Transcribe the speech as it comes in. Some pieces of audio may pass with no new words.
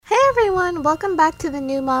everyone, welcome back to the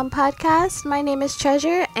New Mom Podcast. My name is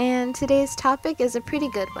Treasure, and today's topic is a pretty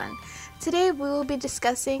good one. Today we will be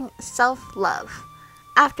discussing self-love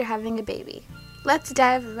after having a baby. Let's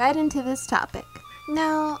dive right into this topic.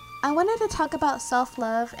 Now, I wanted to talk about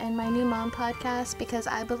self-love in my New Mom Podcast because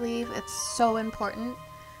I believe it's so important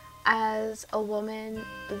as a woman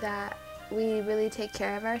that we really take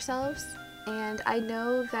care of ourselves. And I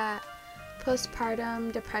know that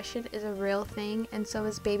postpartum depression is a real thing, and so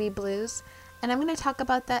is baby blues. And I'm going to talk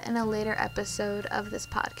about that in a later episode of this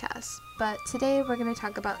podcast. But today we're going to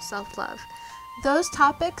talk about self-love. Those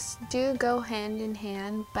topics do go hand in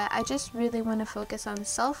hand, but I just really want to focus on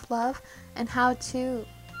self-love and how to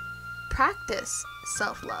practice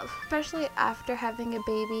self-love. Especially after having a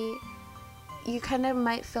baby, you kind of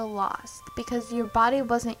might feel lost because your body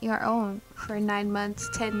wasn't your own for 9 months,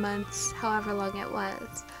 10 months, however long it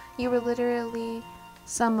was. You were literally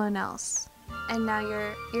someone else, and now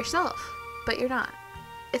you're yourself, but you're not.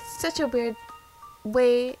 It's such a weird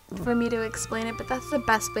way for me to explain it, but that's the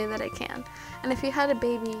best way that I can. And if you had a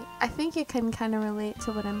baby, I think you can kind of relate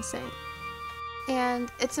to what I'm saying.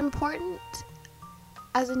 And it's important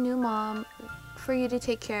as a new mom for you to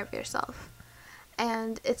take care of yourself.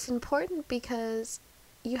 And it's important because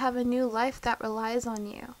you have a new life that relies on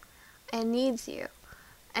you and needs you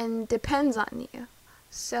and depends on you.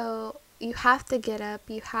 So you have to get up,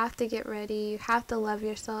 you have to get ready, you have to love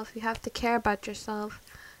yourself, you have to care about yourself,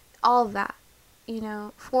 all of that,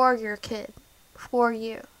 for your kid, for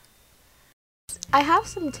you. I have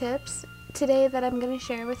some tips today that I'm going to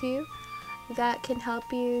share with you that can help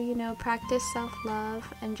you, practice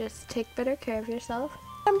self-love and just take better care of yourself.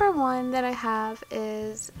 Number one that I have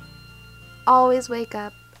is always wake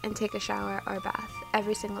up and take a shower or bath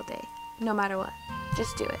every single day, no matter what.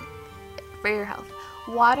 Just do it for your health.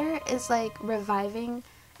 Water is like reviving,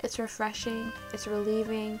 it's refreshing, it's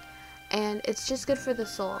relieving, and it's just good for the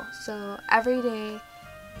soul. So every day,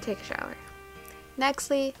 take a shower.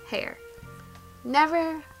 Nextly, hair.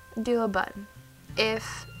 Never do a bun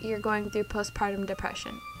if you're going through postpartum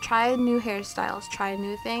depression. Try new hairstyles, try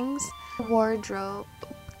new things. Wardrobe,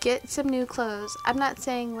 get some new clothes. I'm not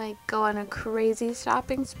saying like go on a crazy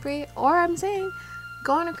shopping spree, or I'm saying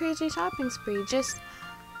go on a crazy shopping spree. Just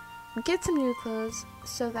get some new clothes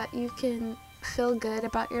so that you can feel good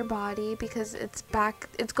about your body, because it's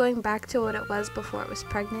going back to what it was before it was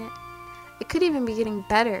pregnant. It could even be getting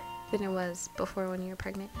better than it was before when you were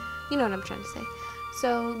pregnant. You know what I'm trying to say.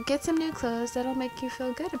 So get some new clothes that'll make you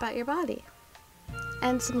feel good about your body.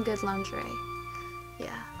 And some good lingerie.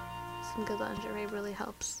 Yeah, some good lingerie really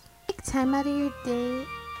helps. Take time out of your day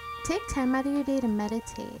to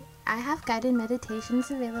meditate. I have guided meditations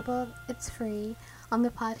available. It's free on the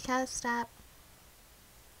podcast app,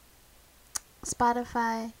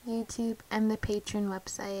 Spotify, YouTube, and the Patreon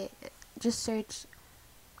website. Just search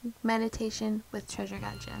meditation with Treasure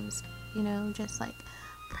Got Gems. Just like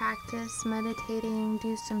practice meditating,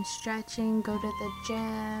 do some stretching, go to the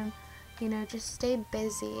gym, just stay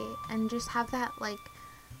busy and just have that like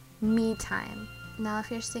me time. Now, if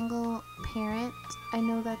you're a single parent, I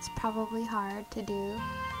know that's probably hard to do,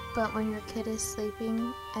 but when your kid is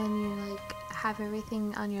sleeping and you like have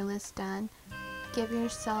everything on your list done, give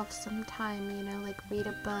yourself some time, like read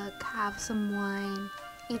a book, have some wine,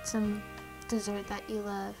 eat some dessert that you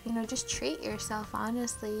love, just treat yourself.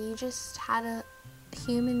 Honestly, you just had a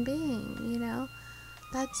human being,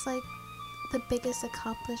 that's like the biggest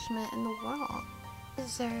accomplishment in the world. You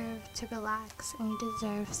deserve to relax and you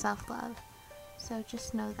deserve self-love. So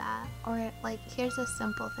just know that. Or like, here's a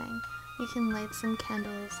simple thing. You can light some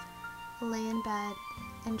candles, lay in bed,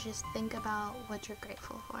 and just think about what you're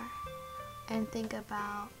grateful for. And think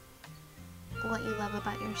about what you love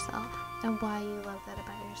about yourself and why you love that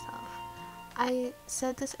about yourself. I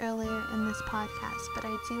said this earlier in this podcast, but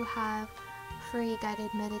I do have free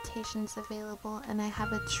guided meditations available, and I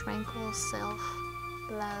have a tranquil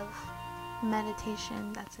self-love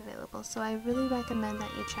meditation that's available. So I really recommend that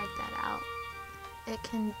you check that out. It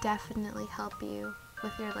can definitely help you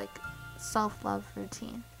with your like self-love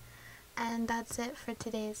routine. And that's it for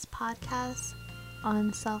today's podcast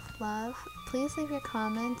on self-love. Please leave your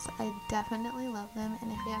comments. I definitely love them.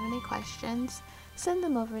 And if you have any questions, send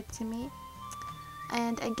them over to me.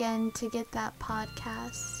 And again, to get that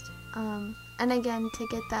podcast, to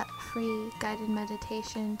get that free guided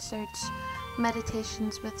meditation, search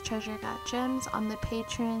Meditations with Treasure Got Gems on the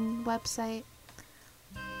Patreon website,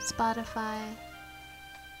 Spotify,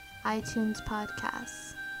 iTunes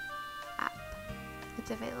Podcasts app.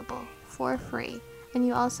 It's available for free. And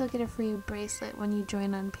you also get a free bracelet when you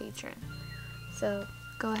join on Patreon. So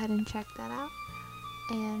go ahead and check that out.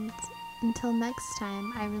 And until next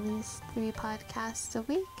time, I release 3 podcasts a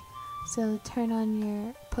week. So turn on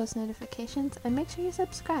your post notifications and make sure you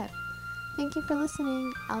subscribe. Thank you for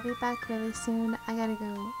listening. I'll be back really soon. I gotta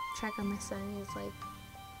go check on my son. He's like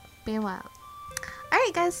being wild.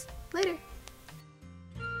 Alright guys, later.